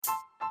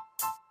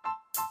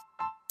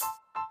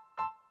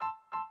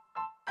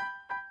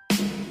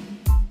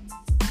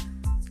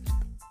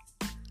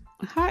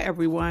Hi,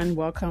 everyone.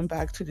 Welcome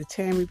back to the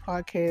Tammy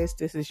podcast.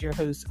 This is your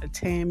host,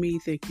 Tammy.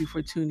 Thank you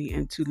for tuning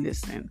in to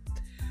listen.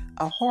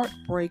 A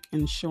heartbreak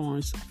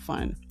insurance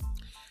fund.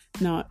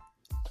 Now,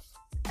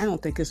 I don't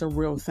think it's a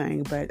real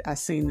thing, but I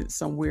seen it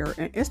somewhere,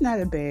 and it's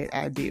not a bad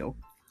idea.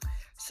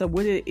 So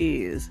what it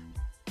is,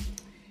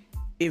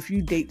 if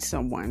you date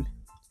someone,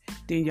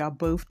 then y'all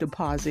both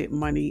deposit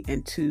money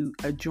into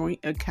a joint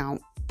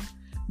account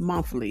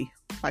monthly,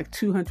 like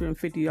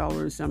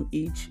 $250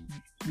 each.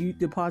 You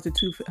deposit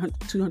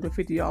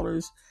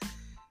 $250,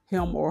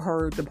 him or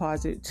her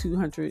deposit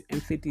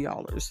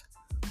 $250.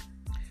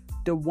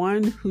 The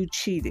one who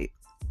cheated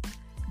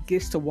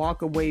gets to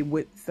walk away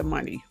with the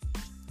money.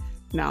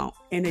 Now,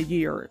 in a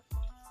year,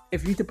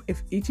 if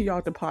each of y'all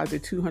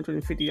deposit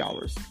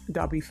 $250,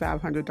 that'll be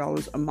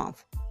 $500 a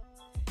month.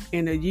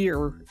 In a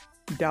year,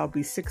 that'll be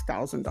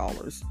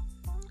 $6,000.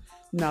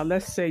 Now,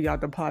 let's say y'all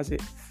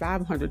deposit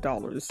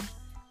 $500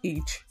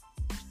 each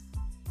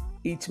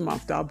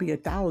month. That'll be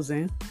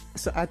 $1,000.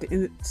 So at the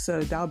end,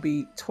 that'll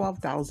be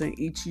 $12,000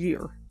 each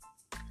year.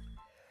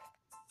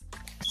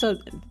 So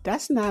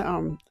that's not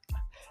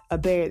a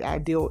bad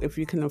idea if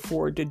you can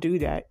afford to do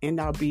that, and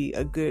that'll be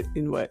a good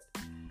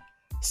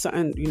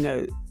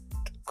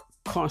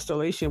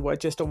constellation,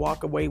 just to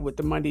walk away with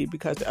the money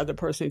because the other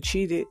person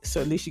cheated.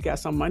 So at least you got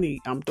some money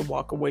to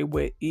walk away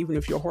with, even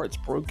if your heart's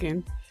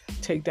broken.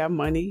 Take that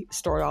money,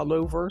 start all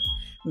over.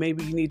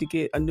 Maybe you need to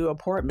get a new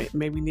apartment.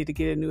 Maybe you need to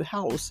get a new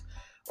house,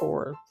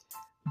 or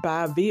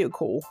buy a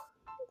vehicle,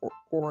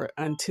 or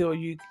until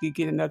you could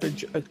get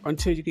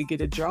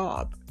a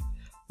job,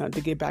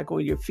 to get back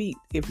on your feet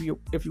if you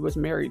was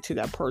married to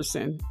that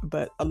person.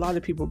 But a lot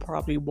of people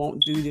probably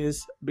won't do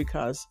this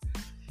because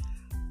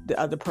the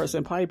other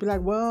person probably be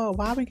like, well,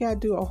 why we gotta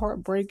do a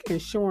heartbreak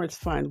insurance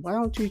fund? Why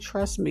don't you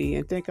trust me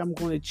and think I'm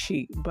going to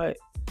cheat? But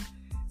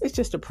it's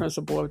just the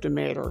principle of the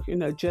matter,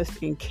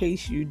 just in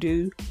case you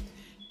do,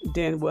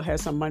 then we'll have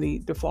some money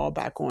to fall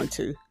back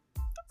onto.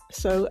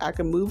 So I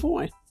can move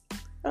on.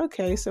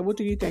 Okay, so what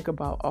do you think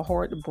about a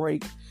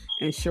heartbreak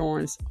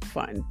insurance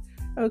fund?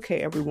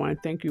 Okay, everyone,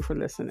 thank you for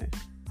listening.